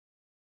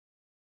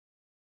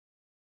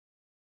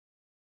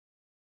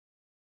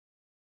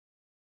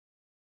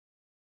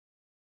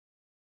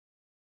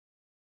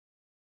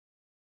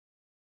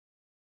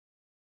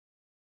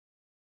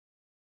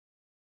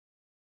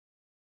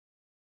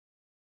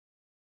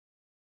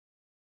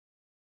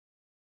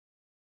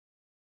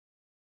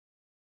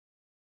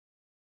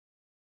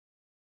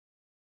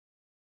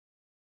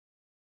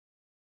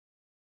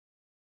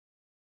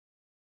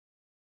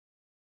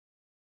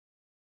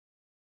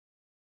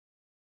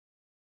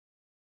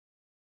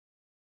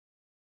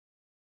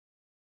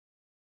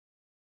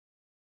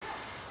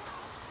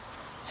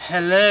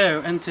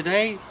Hello, and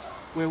today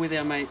we're with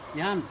our mate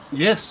Jan.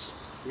 Yes.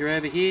 You're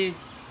over here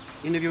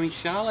interviewing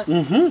Charlotte,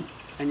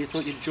 and you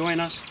thought you'd join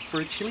us for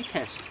a chili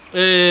test.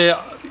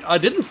 I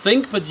didn't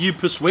think, but you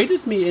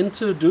persuaded me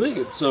into doing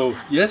it. So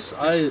yes,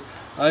 I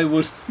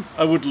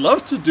would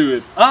love to do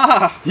it.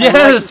 Ah,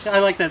 yes. I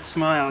like that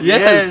smile.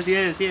 Yes,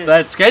 yes.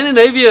 That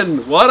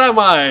Scandinavian. What am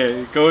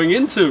I going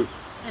into?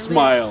 And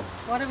smile.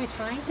 What are we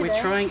trying today? We're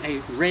trying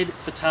a Red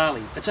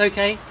Fatali. It's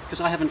okay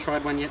because I haven't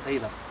tried one yet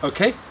either.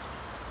 Okay.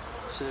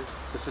 So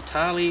the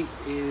Fatali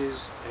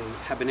is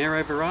a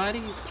habanero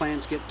variety.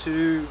 Plants get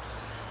to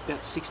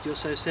about 60 or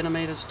so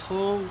centimeters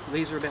tall.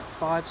 These are about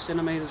 5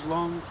 centimeters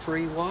long,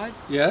 3 wide.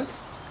 Yes.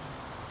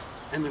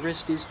 And the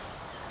rest is,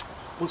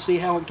 we'll see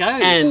how it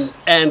goes.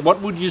 And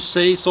what would you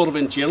say, sort of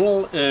in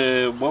general,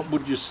 what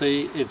would you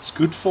say it's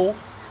good for?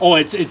 Or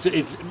it's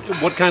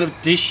what kind of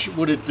dish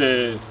would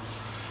it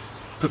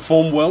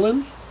perform well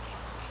in?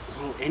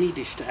 Well, any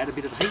dish to add a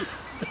bit of heat.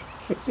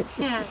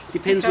 Yeah.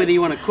 Depends whether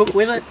you want to cook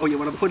with it or you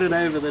want to put it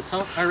over the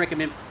top. I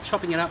recommend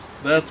chopping it up.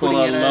 That's what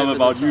I love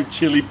about you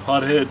chili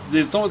potheads.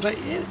 It's almost like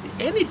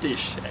any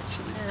dish,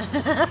 actually.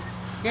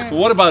 Yeah. But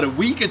what about a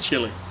weaker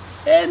chili?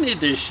 Any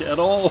dish at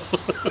all.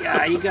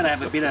 Yeah, you got to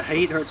have a bit of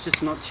heat or it's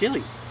just not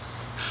chili.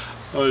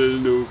 I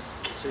don't know.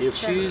 So you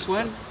choose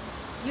one?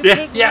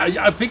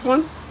 I pick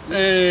one.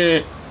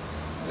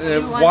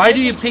 Why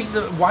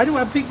do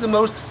I pick the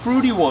most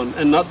fruity one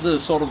and not the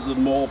sort of the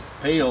more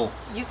pale?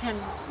 You can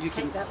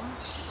take that one.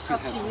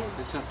 Up to you.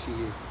 It's up to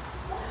you.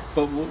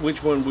 But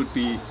which one would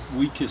be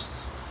weakest?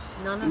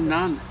 None of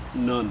them.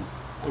 None.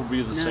 It would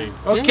be the same.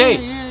 Okay.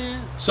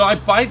 Yeah. So I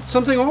bite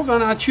something off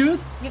and I chew it.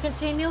 You can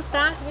see Neil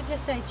starts. We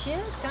just say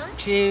cheers, guys.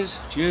 Cheers.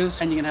 Cheers.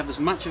 And you can have as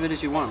much of it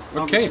as you want.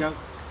 Okay. I'll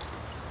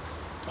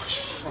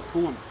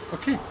pour 'em.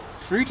 Okay.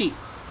 Fruity.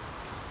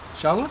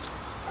 Charlotte?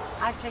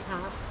 I take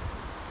half.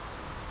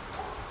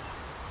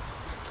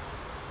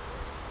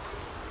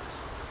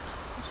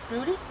 It's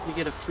fruity. You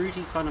get a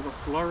fruity kind of a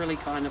florally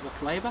kind of a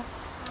flavour.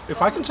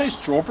 If I can say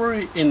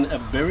strawberry in a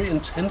very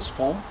intense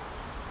form,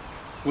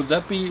 would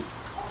that be?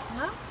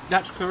 No.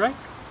 That's correct.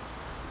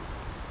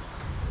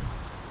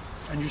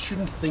 And you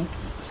shouldn't think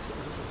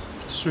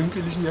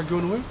synke ligesom jeg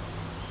gjorde nu, ikke?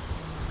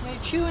 You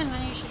chew and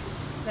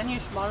then you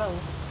swallow.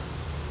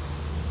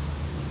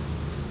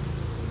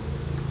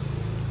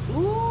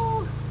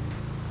 Ooh.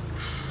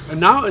 And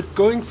now it's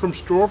going from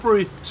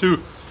strawberry to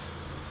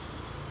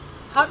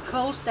Hot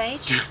cold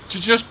stage.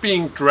 just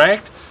being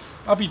dragged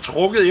og blive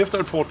trukket efter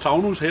et Ford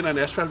Taunus hen ad en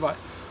asfaltvej.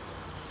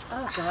 Oh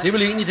god. Det er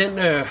vel egentlig den...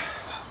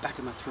 Back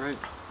of my throat.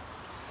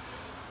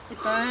 It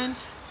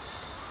burns.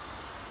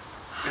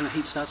 And the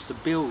heat starts to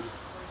build.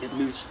 It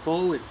moves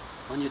forward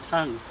on your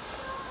tongue.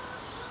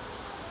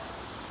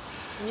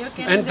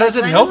 And does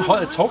it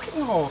help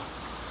talking or?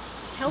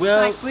 Helps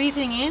well, like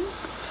breathing in.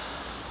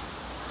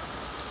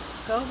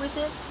 Go with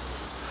it.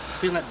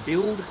 Feel that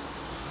build?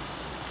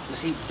 The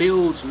heat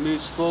builds,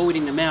 moves forward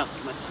in the mouth.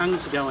 My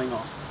tongue's going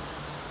off.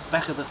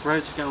 Back of the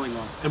throat's going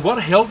off. And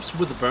what helps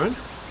with the burn?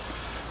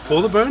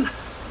 For the burn?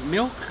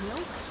 Milk.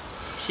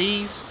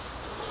 Cheese.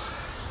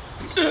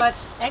 But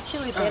it's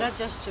actually better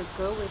just to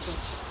go with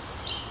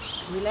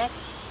it. Relax.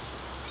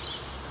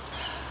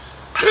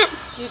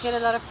 Do you get a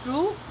lot of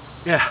drool?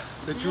 Yeah.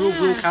 The drool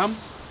will come.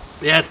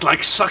 Yeah, it's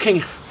like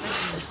sucking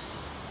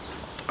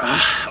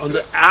on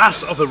the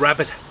ass of a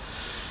rabbit.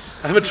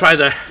 I haven't tried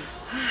that.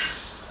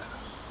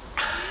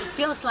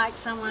 It feels like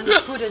someone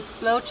put a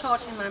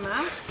blowtorch in my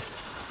mouth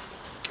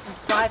and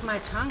fried my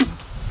tongue.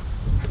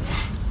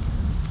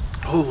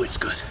 Oh, it's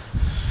good.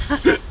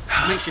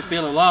 Makes you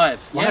feel alive.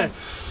 Yeah.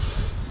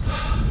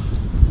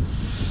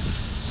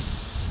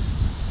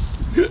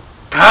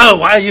 Oh,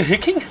 why are you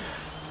hicking?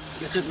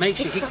 Because it makes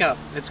you hiccup.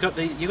 It's got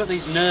you got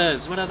these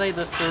nerves. What are they?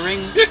 The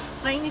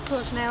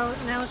Phrenicus. Now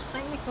it's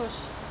phrenicus.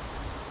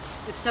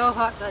 It's so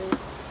hot that it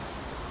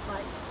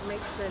like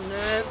makes a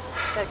nerve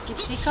that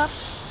gives hiccup.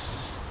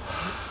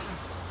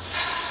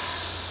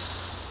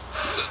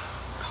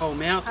 Whole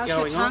mouth How's going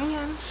your tongue,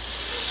 off. Jan?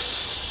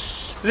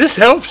 This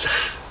helps.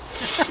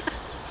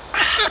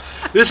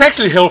 This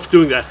actually helps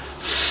doing that.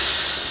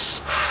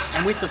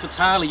 And with the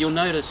Fatali, you'll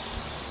notice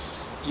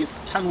your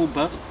tongue will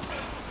burn,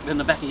 then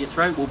the back of your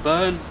throat will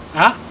burn.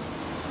 Huh?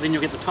 Then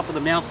you'll get the top of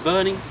the mouth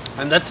burning.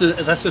 And that's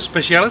a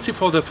speciality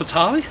for the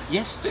Fatali?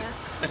 Yes. Yeah.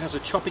 It has a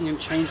chopping and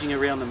changing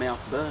around the mouth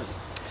burn.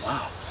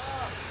 Wow.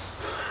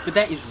 But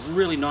that is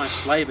really nice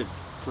flavoured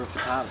for a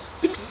Fatali.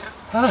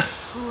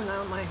 Oh,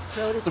 now my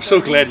throat is I'm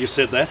so glad you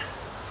said that.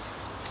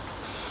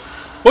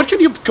 What can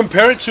you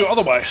compare it to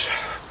otherwise?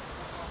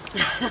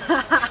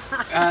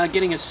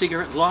 Getting a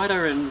cigarette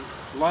lighter and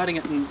lighting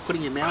it and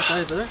putting your mouth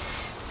over it.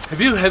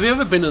 Have you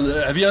ever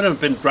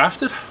been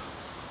drafted?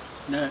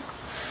 No.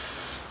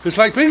 It's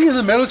like being in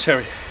the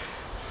military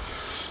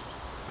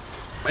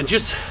and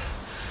just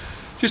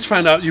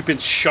find out you've been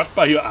shot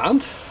by your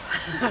aunt.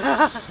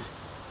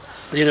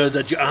 You know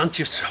that your aunt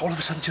just all of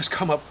a sudden just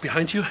come up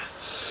behind you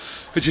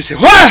and just say,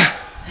 "Wah!"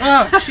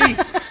 Oh,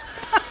 Jesus.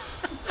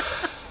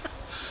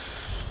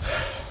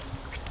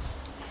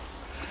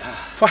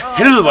 For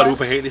helvede var det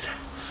ubehageligt.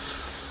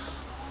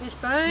 Det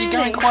burning. You're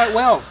going quite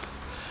well.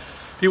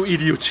 Det er jo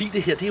idioti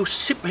det her, det er jo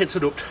simpelthen så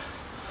dumt.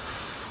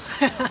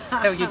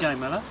 How are you going,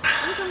 Mother?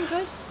 I'm doing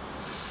good.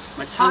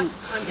 My It's hot. tongue,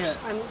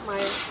 My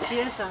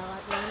tears are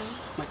like running.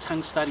 my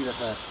tongue's starting to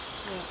hurt.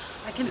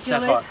 Yeah. I can It's feel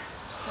that it hot.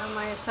 down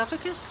my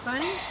esophagus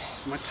burning.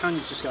 My tongue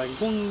is just going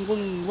wung,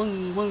 wung,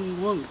 wung,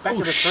 wung, wung. Back Oh,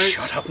 of the throat.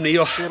 shut up,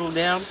 Neil. Settle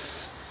down.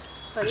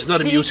 But It's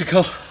not a peaked.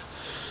 musical.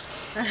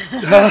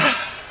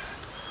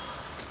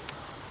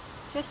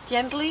 Just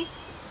gently.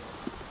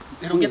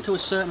 It'll get to a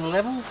certain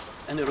level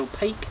and it'll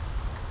peak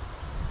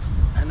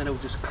and then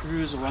it'll just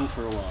cruise along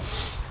for a while.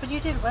 But you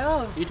did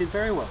well. You did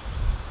very well.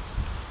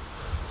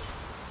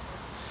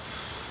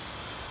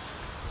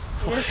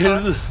 For It is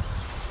helvede.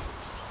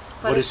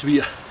 But Hvor det it's,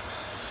 sviger.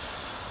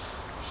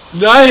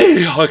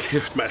 Nej, hold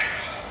kæft, mand.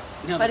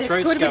 Now but the it's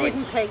throat's good we going.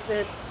 didn't take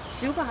the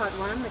super hot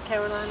one, the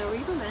Carolina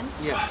Reaper, man.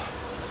 Yeah.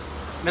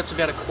 That's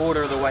about a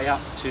quarter of the way up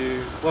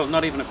to, well,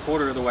 not even a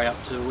quarter of the way up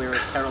to where a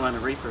Carolina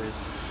Reaper is.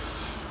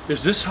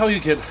 Is this how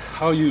you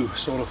are you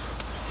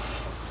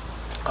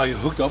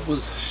hooked up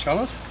with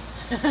Charlotte?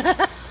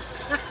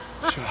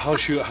 So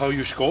how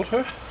you scored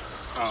her?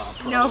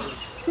 No,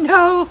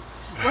 no.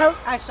 Well,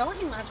 I saw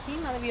him. I've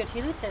seen one of your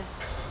chili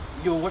tests.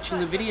 You were watching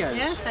the videos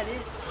Yes, I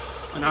did.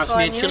 and asked before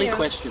me I a knew chili you.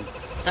 question.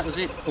 That was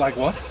it. Like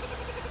what?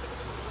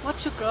 What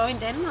to grow in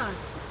Denmark?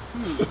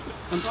 On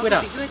What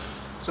Twitter. would be good?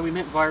 So we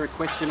met via a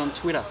question on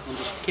Twitter and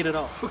just hit it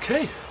off.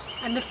 Okay.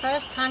 And the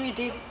first time you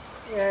did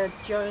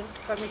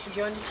got me to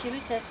join the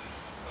chili test,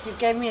 you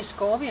gave me a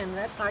scorpion.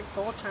 That's like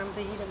 4 times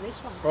the heat of this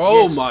one.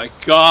 Oh Yes. my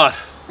God.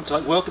 It's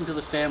like, welcome to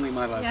the family,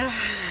 my love. Yeah.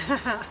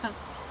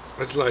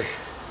 It's like,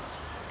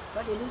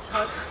 But it is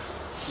hot.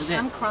 Isn't it?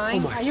 I'm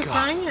crying. Oh my Are you God.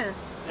 crying? Yeah.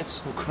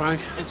 I'm crying.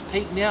 It's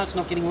peaked now, it's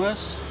not getting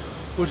worse.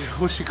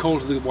 What's he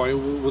called, the guy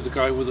with the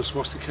guy with the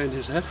swastika in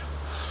his head?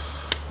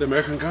 The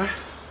American guy?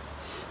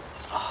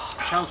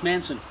 Charles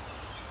Manson.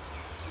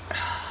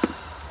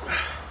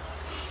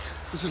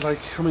 This is like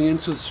coming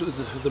into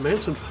the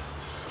Manson,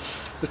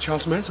 the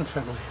Charles Manson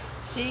family.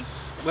 See?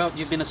 Well,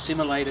 you've been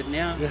assimilated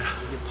now. Yeah.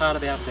 You're part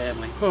of our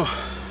family. Oh,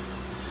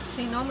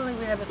 See, normally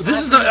we have a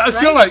this is. 5 minutes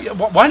I feel break.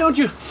 like. Why don't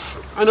you?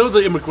 I know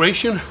the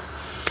immigration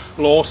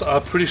laws are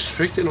pretty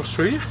strict in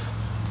Australia,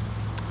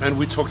 and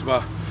we talked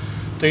about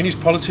Danish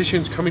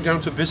politicians coming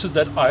down to visit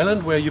that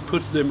island where you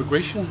put the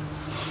immigration,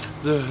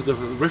 the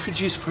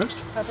refugees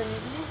first. Papua New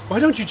Guinea. Why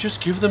don't you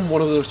just give them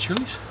one of those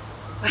chilies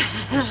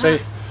and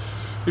say,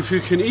 if you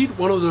can eat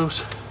one of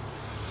those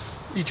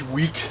each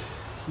week,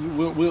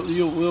 we'll let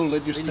you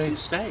Then you stay. can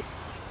stay.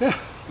 Yeah.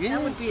 Yeah,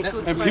 That would be a good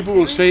And criteria. people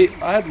will say,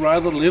 I'd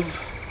rather live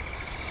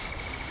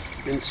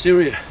in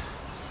Syria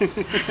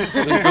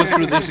than go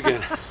through this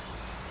again.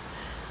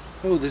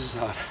 Oh, this is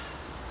hard.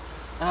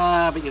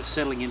 But you're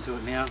settling into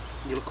it now.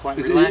 You look quite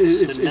It's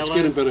relaxed and mellow.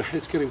 getting better.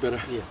 It's getting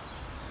better. Yeah.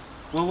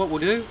 Well, what we'll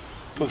do,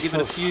 we'll give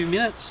it a few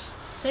minutes,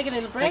 Take a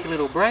little break. take a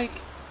little break,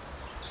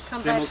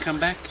 Come then back. we'll come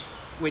back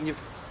when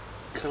you've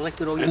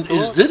collected all your And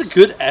thoughts. is it a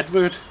good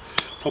advert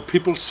for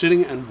people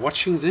sitting and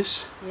watching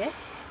this, Yes.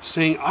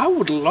 saying, I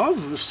would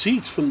love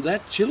seeds from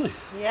that chili?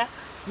 Yeah.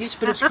 Yes,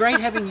 but it's great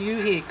having you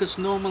here, because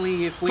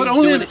normally if we But do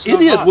only it, an it's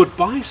not idiot hot. would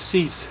buy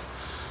seeds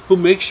who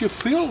makes you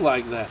feel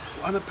like that.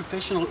 I'm a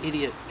professional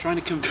idiot, trying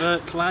to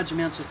convert large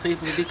amounts of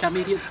people to become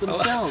idiots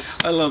themselves.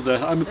 I love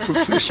that. I'm a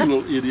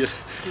professional idiot.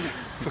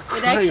 For It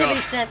crying actually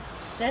out.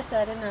 says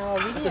that in our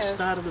At the videos.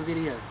 start of the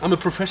video. I'm a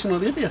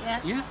professional idiot. Yeah.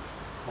 Yeah.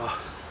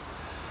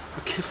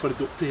 Hold kæft, hvor er det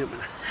dumt det her,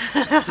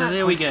 mand. So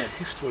there we go.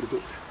 Kæft, hvor er det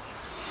dumt.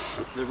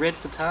 The Red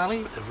Fatali.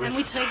 The Red And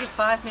we take a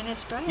 5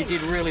 minutes break. You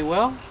did really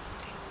well.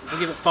 We'll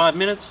give it 5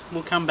 minutes.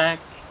 We'll come back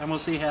and we'll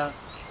see how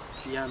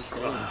Jan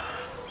fared.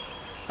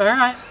 All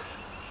right.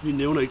 Vi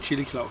nævner ikke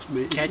Chili Claus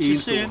med Catch en you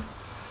stor. soon.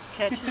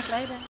 Catch us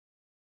later.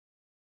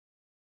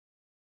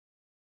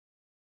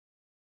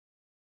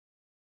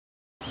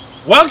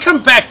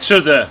 Welcome back to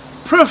the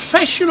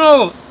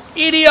professional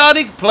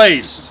idiotic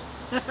place.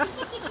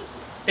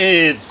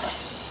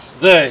 It's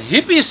the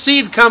Hippy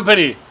Seed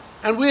Company,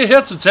 and we're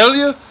here to tell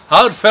you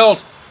how it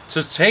felt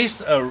to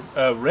taste a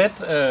red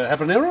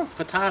habanero,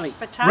 Fatali.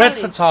 Red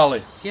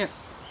Fatali. Yeah.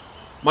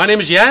 My name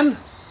is Jan,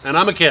 and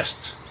I'm a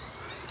guest,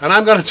 and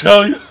I'm gonna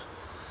tell you,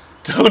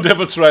 don't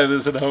ever try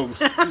this at home.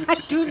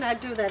 Do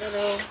not do that at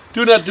all.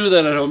 Do not do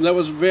that at home. That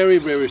was very,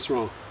 very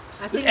strong.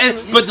 I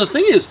think But the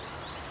thing is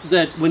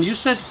that when you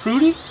said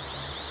fruity,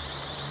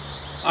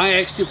 I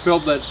actually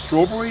felt that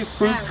strawberry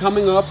fruit Yeah.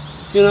 coming up,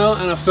 you know,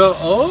 and I felt,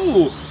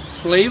 oh,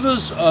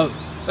 flavors of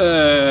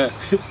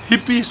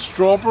hippie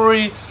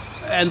strawberry,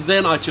 and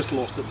then I just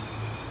lost it.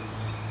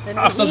 then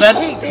After we that,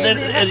 kicked in.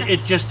 then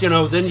it just, you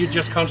know, then you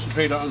just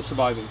concentrate on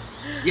surviving.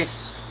 Yes.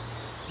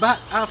 But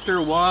after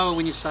a while,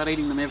 when you start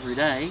eating them every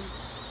day,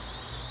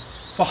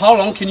 For how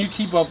long can you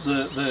keep up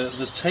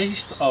the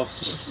taste of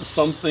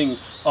something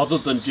other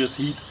than just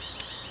heat?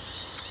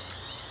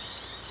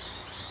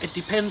 it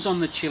depends on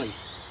the chili.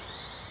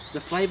 The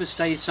flavour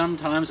stays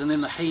sometimes and then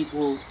the heat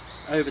will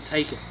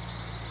overtake it.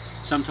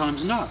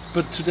 Sometimes not.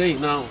 But today,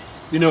 now,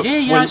 you know, Yeah,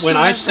 yeah, when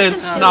I still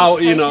said have- now,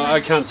 still you know, taste I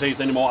can't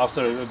taste anymore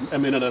after a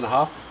minute and a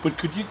half. But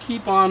could you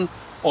keep on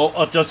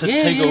or does it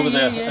take over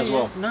there as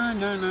well? No,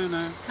 no, no,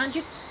 no. Can't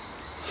you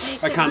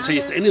taste I it can't now,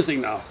 taste though?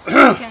 anything now.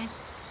 Okay.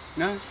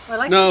 No.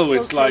 Well, I can No, still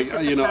it's like, taste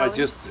the you know, I Fatali.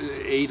 just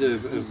ate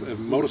a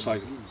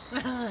motorcycle.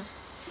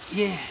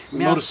 Yeah.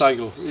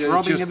 Motorcycle.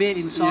 Throbbing just, a bit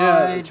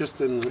inside. Yeah,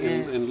 just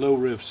in low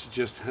riffs,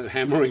 just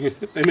hammering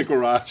in a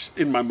garage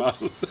in my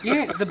mouth.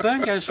 Yeah, the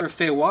burn goes for a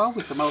fair while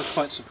with them. I was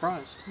quite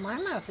surprised. My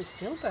mouth is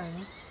still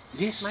burning.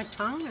 Yes. My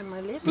tongue and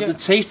my lips. But the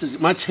taste is,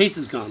 my taste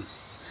is gone.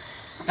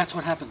 That's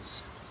what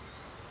happens.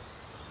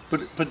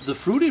 But the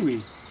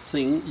fruitery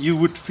thing, you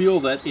would feel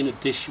that in a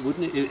dish,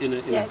 wouldn't it? In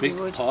a big you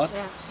would. pot,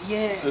 Yeah.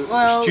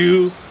 Yeah.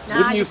 stew. Nah,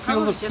 Wouldn't you you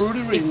feel the probably just-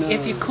 fruitery?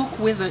 If you cook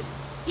with it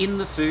in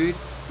the food,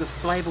 the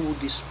flavour will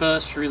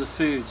disperse through the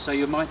food, so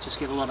you might just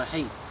get a lot of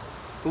heat.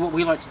 But what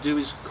we like to do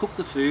is cook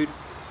the food,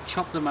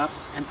 chop them up,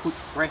 and put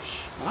fresh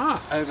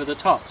over the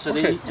top. So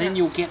Okay. then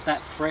you'll get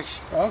that fresh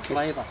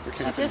flavour.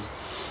 Okay. So just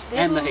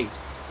And the little heat.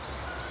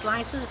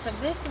 slices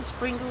of this and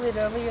sprinkle it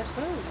over your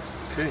food.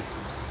 Okay.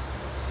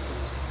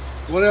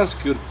 What else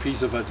good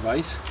piece of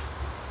advice?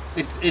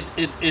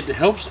 It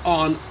helps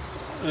on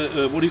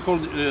what do you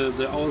call it,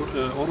 the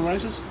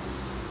arthritis?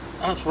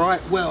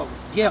 Arthritis. Well,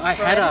 yeah, I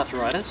had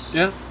arthritis.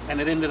 Yeah. And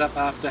it ended up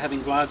after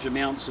having large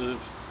amounts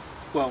of,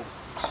 well,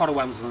 hotter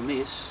ones than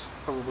this,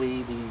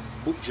 probably the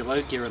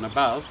bloke and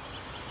above.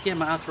 Yeah,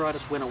 my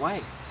arthritis went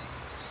away.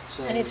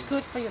 So, And it's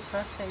good for your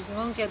prostate. You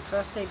won't get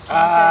prostate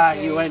cancer.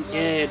 if you won't.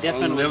 Yeah, I'll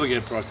definitely. never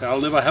get prostate.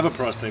 I'll never have a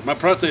prostate. My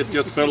prostate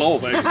just fell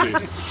off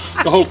actually.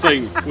 The whole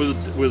thing with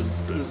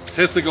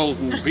testicles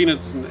and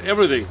peanuts and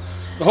everything.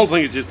 The whole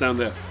thing is just down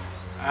there.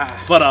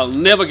 But I'll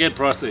never get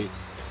prostate.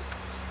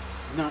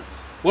 No.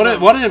 What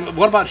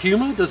about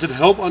humor? Does it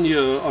help on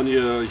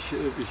your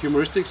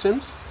humoristic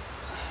sense?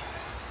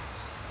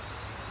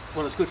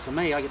 Well, it's good for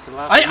me. I get to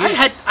laugh.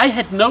 I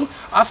had no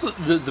after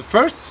the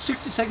first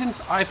 60 seconds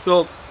I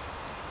felt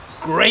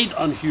great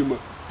on humor,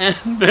 and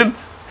then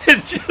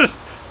it just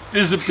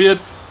disappeared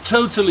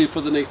totally for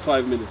the next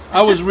 5 minutes.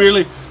 I was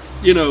really,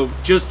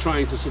 just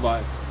trying to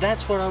survive.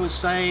 That's what I was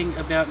saying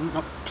about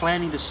not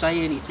planning to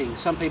say anything.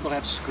 Some people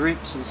have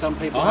scripts, and some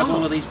people have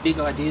all of these big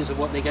ideas of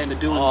what they're going to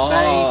do and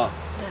say.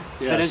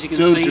 Yeah, But as you can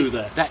don't see, do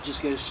that.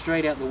 just goes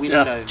straight out the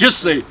window. Yeah, just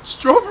say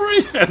strawberry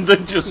and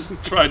then just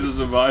try to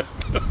survive.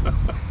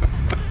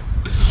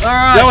 All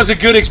right. That was a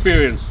good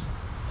experience.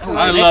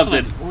 I loved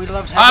it. We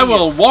loved I having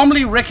will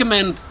warmly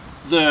recommend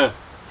the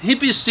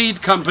Hippy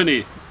Seed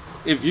Company.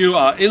 If you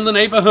are in the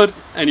neighborhood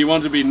and you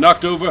want to be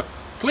knocked over,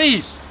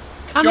 please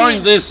join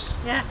in. this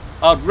Yeah.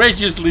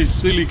 outrageously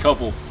silly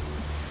couple.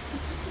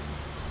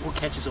 We'll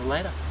catch you all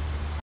later.